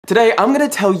Today, I'm gonna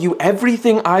tell you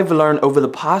everything I've learned over the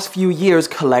past few years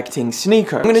collecting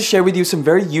sneakers. I'm gonna share with you some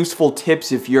very useful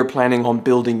tips if you're planning on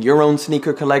building your own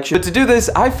sneaker collection. But to do this,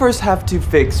 I first have to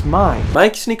fix mine.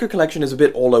 My sneaker collection is a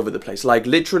bit all over the place. Like,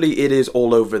 literally, it is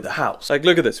all over the house. Like,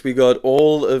 look at this. We got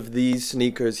all of these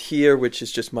sneakers here, which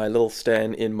is just my little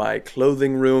stand in my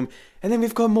clothing room. And then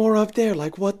we've got more up there.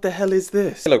 Like, what the hell is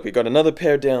this? Hey, look, we got another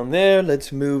pair down there.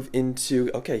 Let's move into...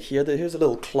 Okay, here's a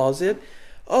little closet.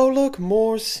 Oh, look,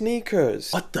 more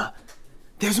sneakers. What the?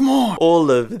 There's more. All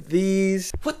of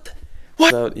these. What the?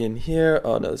 What? Out in here.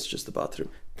 Oh, no, it's just the bathroom.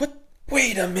 What?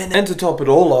 Wait a minute. And to top it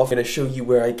all off, I'm going to show you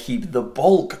where I keep the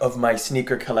bulk of my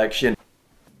sneaker collection.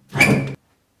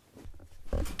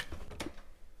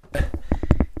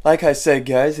 Like I said,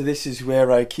 guys, this is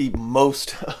where I keep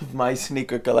most of my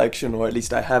sneaker collection, or at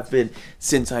least I have been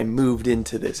since I moved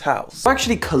into this house.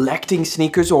 Actually, collecting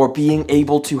sneakers or being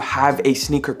able to have a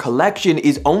sneaker collection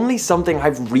is only something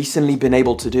I've recently been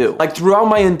able to do. Like, throughout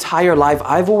my entire life,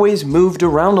 I've always moved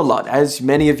around a lot. As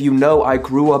many of you know, I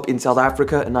grew up in South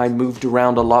Africa and I moved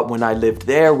around a lot when I lived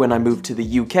there. When I moved to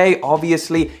the UK,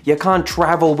 obviously, you can't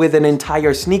travel with an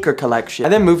entire sneaker collection. I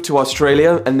then moved to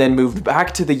Australia and then moved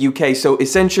back to the UK, so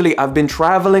essentially I've been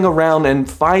traveling around, and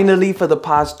finally for the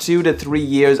past 2 to 3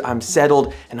 years I'm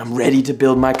settled and I'm ready to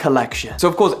build my collection. So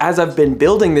of course, as I've been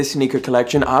building this sneaker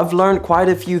collection, I've learned quite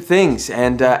a few things,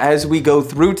 and as we go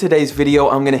through today's video,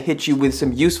 I'm gonna hit you with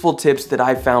some useful tips that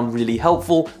I found really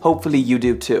helpful. Hopefully you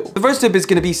do too. The first tip is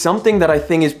gonna be something that I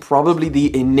think is probably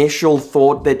the initial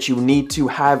thought that you need to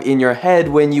have in your head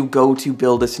when you go to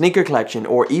build a sneaker collection,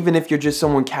 or even if you're just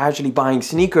someone casually buying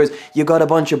sneakers, you got a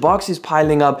bunch of boxes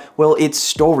piling up. Well, it's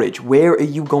storage. Where are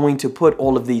you going to put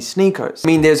all of these sneakers? I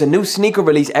mean, there's a new sneaker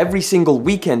release every single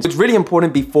weekend. What's really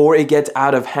important before it gets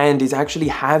out of hand is actually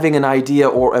having an idea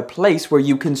or a place where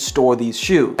you can store these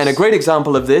shoes. And a great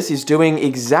example of this is doing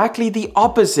exactly the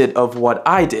opposite of what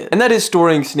I did, and that is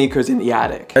storing sneakers in the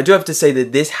attic. I do have to say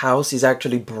that this house is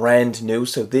actually brand new,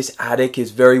 so this attic is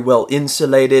very well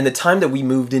insulated. And the time that we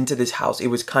moved into this house, it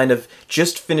was kind of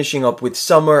just finishing up with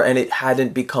summer and it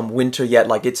hadn't become winter yet.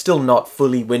 Like, it's still not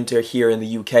fully winter here in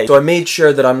the UK. So I made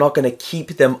sure that I'm not going to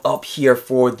keep them up here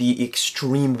for the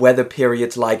extreme weather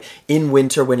periods, like in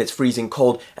winter when it's freezing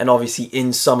cold, and obviously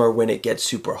in summer when it gets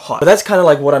super hot. But that's kind of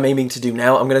like what I'm aiming to do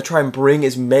now. I'm going to try and bring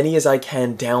as many as I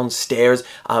can downstairs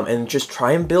and just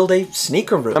try and build a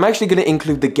sneaker room. I'm actually going to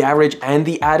include the garage and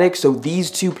the attic, so these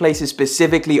two places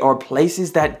specifically are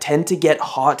places that tend to get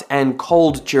hot and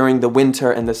cold during the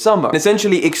winter and the summer. And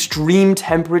essentially, extreme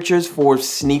temperatures for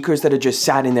sneakers that are just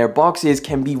sat in their boxes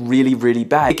can be really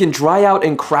bad. It can dry out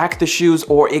and crack the shoes,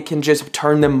 or it can just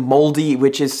turn them moldy,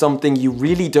 which is something you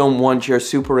really don't want your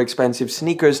super expensive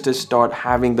sneakers to start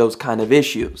having those kind of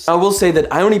issues. I will say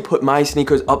that I only put my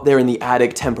sneakers up there in the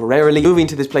attic temporarily. Moving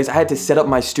to this place, I had to set up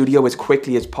my studio as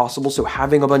quickly as possible, so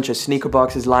having a bunch of sneaker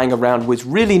boxes lying around was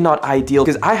really not ideal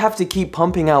because I have to keep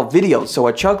pumping out videos. So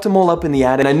I chucked them all up in the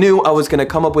attic, and I knew I was going to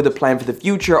come up with a plan for the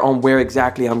future on where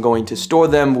exactly I'm going to store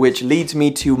them, which leads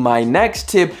me to my next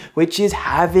tip, which is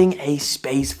having a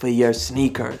space for your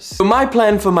sneakers. So my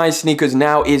plan for my sneakers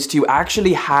now is to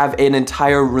actually have an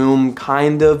entire room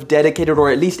kind of dedicated, or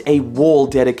at least a wall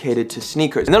dedicated to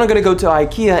sneakers. And then I'm gonna go to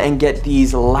IKEA and get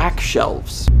these lack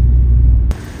shelves.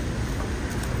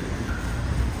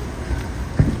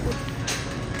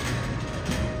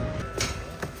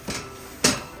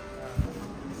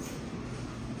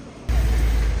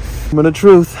 Moment of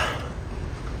truth.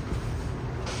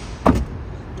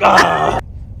 Ah!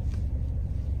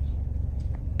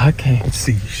 I can't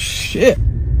see shit.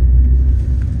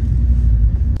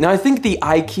 Now, I think the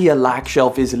IKEA lack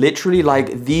shelf is literally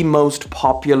like the most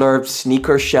popular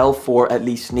sneaker shelf for at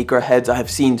least sneakerheads. I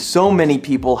have seen so many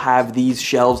people have these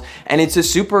shelves, and it's a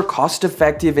super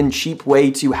cost-effective and cheap way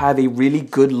to have a really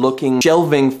good-looking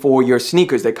shelving for your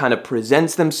sneakers that kind of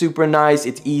presents them super nice.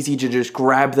 It's easy to just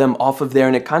grab them off of there,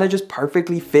 and it kind of just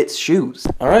perfectly fits shoes.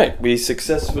 All right, we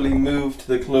successfully moved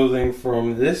the clothing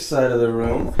from this side of the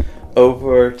room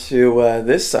over to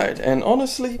this side, and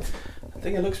honestly, I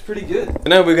think it looks pretty good. So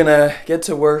now we're gonna get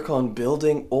to work on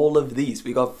building all of these.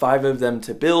 We got 5 of them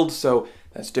to build, so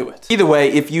let's do it. Either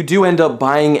way, if you do end up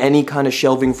buying any kind of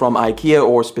shelving from IKEA,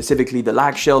 or specifically the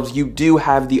lack shelves, you do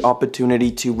have the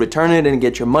opportunity to return it and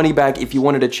get your money back if you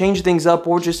wanted to change things up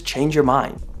or just change your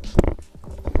mind.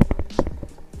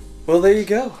 Well, there you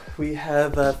go. we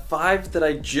have 5 that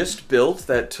I just built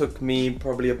that took me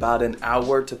probably about an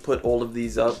hour to put all of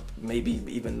these up, maybe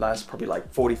even last probably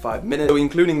like 45 minutes. So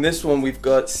including this one, we've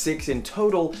got 6 in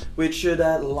total, which should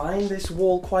line this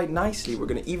wall quite nicely. We're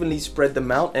gonna evenly spread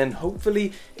them out and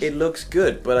hopefully it looks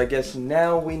good. But I guess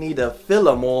now we need to fill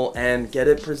them all and get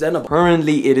it presentable.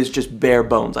 Currently, it is just bare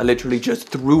bones. I literally just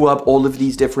threw up all of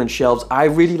these different shelves. I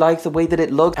really like the way that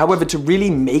it looks. However, to really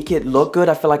make it look good,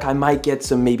 I feel like I might get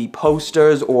some maybe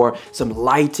posters or some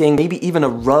lighting, maybe even a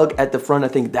rug at the front. I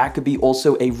think that could be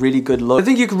also a really good look. I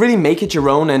think you can really make it your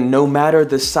own, and no matter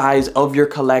the size of your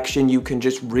collection, you can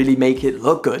just really make it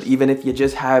look good, even if you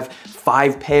just have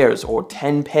 5 pairs or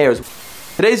 10 pairs.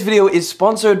 Today's video is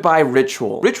sponsored by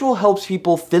Ritual. Ritual helps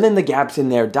people fill in the gaps in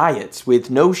their diets with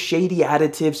no shady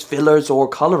additives, fillers, or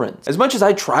colorants. As much as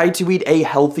I try to eat a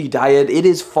healthy diet, it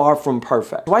is far from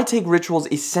perfect. So I take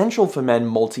Ritual's Essential for Men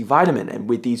multivitamin, and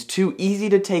with these 2 easy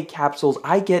to take capsules,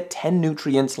 I get 10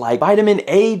 nutrients like vitamin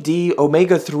A, D,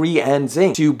 omega-3, and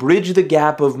zinc to bridge the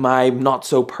gap of my not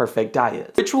so perfect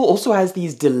diet. Ritual also has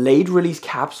these delayed release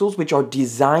capsules which are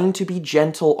designed to be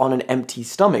gentle on an empty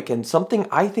stomach, and something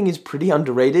I think is pretty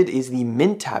underrated is the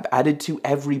mint tab added to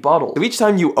every bottle. So each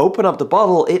time you open up the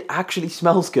bottle, it actually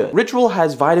smells good. Ritual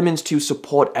has vitamins to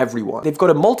support everyone. They've got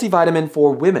a multivitamin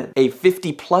for women, a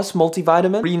 50+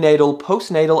 multivitamin, prenatal,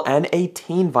 postnatal, and a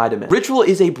teen vitamin. Ritual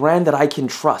is a brand that I can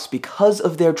trust because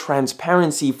of their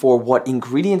transparency for what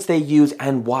ingredients they use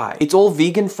and why. It's all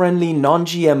vegan friendly,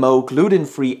 non-GMO,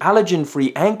 gluten-free,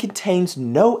 allergen-free, and contains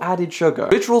no added sugar.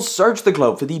 Ritual searched the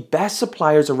globe for the best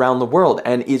suppliers around the world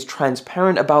and is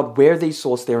transparent about where they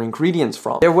source their ingredients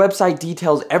from. Their website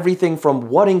details everything from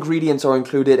what ingredients are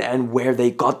included and where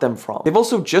they got them from. They've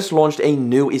also just launched a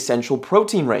new essential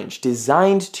protein range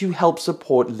designed to help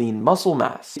support lean muscle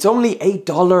mass. It's only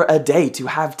 $8 a day to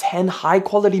have 10 high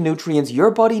quality nutrients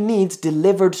your body needs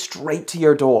delivered straight to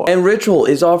your door. And Ritual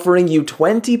is offering you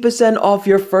 20% off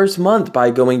your first month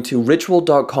by going to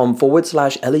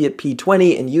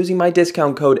ritual.com/ElliotP20 and using my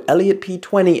discount code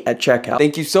ElliotP20 at checkout.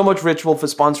 Thank you so much, Ritual, for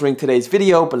sponsoring today's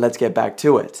video, but let's get back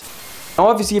to it. Now,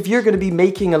 obviously, if you're going to be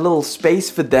making a little space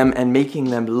for them and making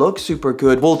them look super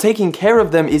good, well, taking care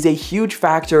of them is a huge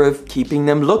factor of keeping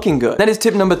them looking good. That is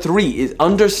tip number 3, is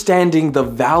understanding the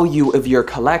value of your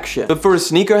collection. But for a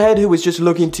sneakerhead who is just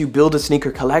looking to build a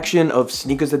sneaker collection of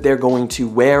sneakers that they're going to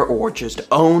wear or just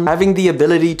own, having the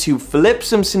ability to flip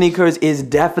some sneakers is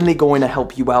definitely going to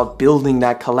help you out building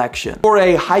that collection. For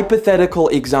a hypothetical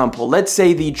example, let's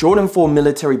say the Jordan 4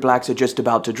 military blacks are just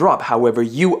about to drop. However,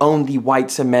 you own the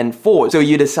white cement 4. So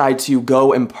you decide to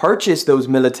go and purchase those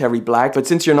military black, but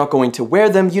since you're not going to wear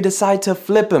them, you decide to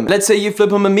flip them. Let's say you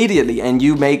flip them immediately and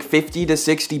you make 50 to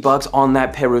 60 bucks on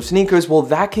that pair of sneakers. Well,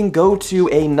 that can go to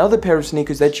another pair of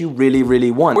sneakers that you really, really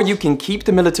want. Or you can keep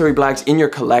the military blacks in your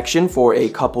collection for a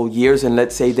couple years, and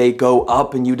let's say they go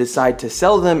up and you decide to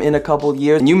sell them in a couple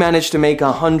years and you manage to make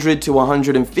 100 to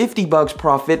 150 bucks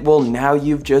profit. Well, now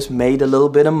you've just made a little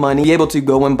bit of money, be able to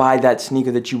go and buy that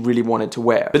sneaker that you really wanted to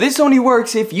wear. But this only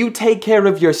works if you take care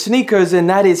of your sneakers, and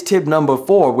that is tip number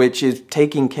 4, which is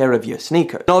taking care of your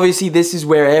sneakers. And obviously, this is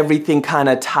where everything kind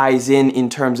of ties in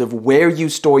terms of where you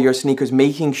store your sneakers,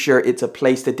 making sure it's a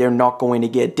place that they're not going to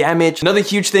get damaged. Another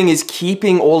huge thing is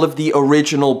keeping all of the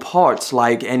original parts,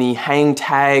 like any hang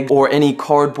tag or any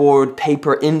cardboard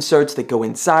paper inserts that go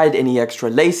inside, any extra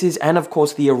laces, and of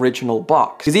course the original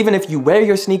box. Because even if you wear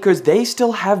your sneakers, they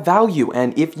still have value,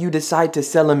 and if you decide to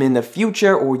sell them in the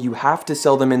future, or you have to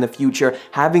sell them in the future,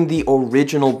 having the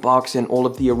original box and all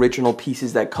of the original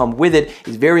pieces that come with it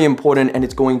is very important, and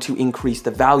it's going to increase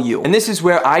the value. And this is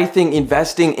where I think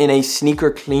investing in a sneaker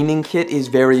cleaning kit is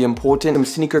very important. Some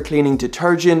sneaker cleaning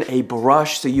detergent, a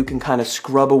brush so you can kind of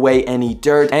scrub away any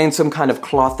dirt, and some kind of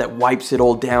cloth that wipes it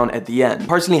all down at the end.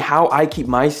 Personally, how I keep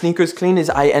my sneakers clean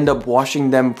is I end up washing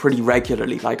them pretty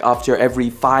regularly. Like after every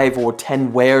 5 or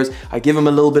 10 wears, I give them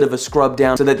a little bit of a scrub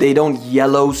down so that they don't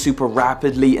yellow super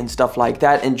rapidly and stuff like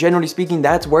that. And generally speaking,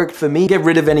 that's worked for me. Get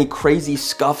rid of any crazy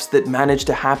scuffs that managed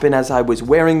to happen as I was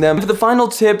wearing them. And for the final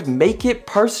tip, make it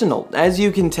personal. As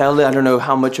you can tell, I don't know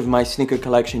how much of my sneaker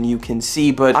collection you can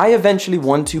see, but I eventually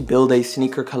want to build a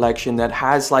sneaker collection that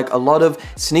has like a lot of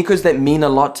sneakers that mean a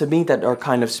lot to me, that are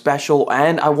kind of special,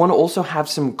 and I want to also have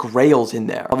some grails in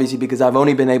there. Obviously, because I've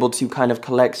only been able to kind of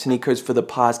collect sneakers for the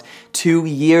past 2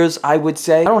 years, I would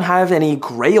say. I don't have any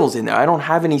grails in there. I don't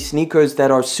have any sneakers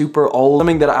that are super old,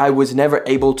 something that I was never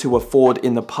able to afford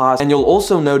in the past. past. And you'll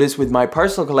also notice with my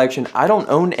personal collection, I don't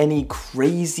own any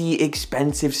crazy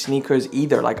expensive sneakers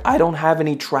either. Like, I don't have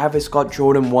any Travis Scott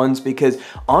Jordan 1s because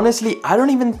honestly, I don't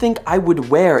even think I would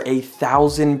wear a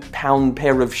 £1,000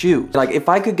 pair of shoes. Like, if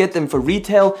I could get them for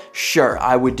retail, sure,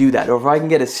 I would do that. Or if I can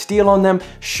get a steal on them,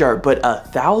 sure, but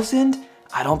 1,000?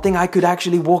 I don't think I could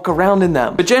actually walk around in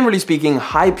them. But generally speaking,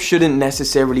 hype shouldn't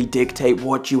necessarily dictate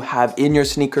what you have in your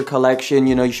sneaker collection.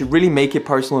 You know, you should really make it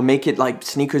personal and make it like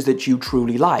sneakers that you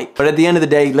truly like. But at the end of the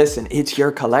day, listen, it's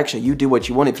your collection. You do what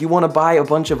you want. If you want to buy a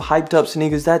bunch of hyped up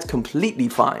sneakers, that's completely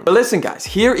fine. But listen guys,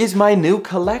 here is my new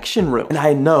collection room. And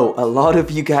I know a lot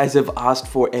of you guys have asked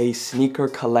for a sneaker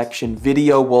collection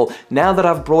video. Well, now that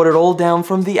I've brought it all down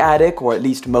from the attic, or at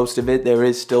least most of it, there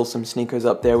is still some sneakers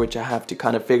up there which I have to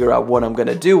kind of figure out what I'm gonna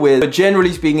do with. But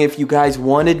generally speaking, if you guys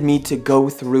wanted me to go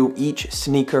through each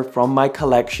sneaker from my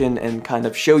collection and kind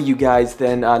of show you guys,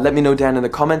 then let me know down in the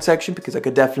comment section because I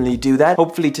could definitely do that.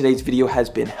 Hopefully today's video has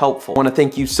been helpful. I want to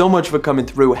thank you so much for coming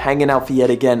through, hanging out for yet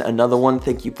again another one.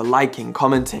 Thank you for liking,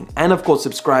 commenting, and of course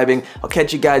subscribing. I'll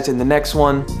catch you guys in the next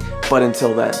one, but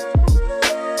until then.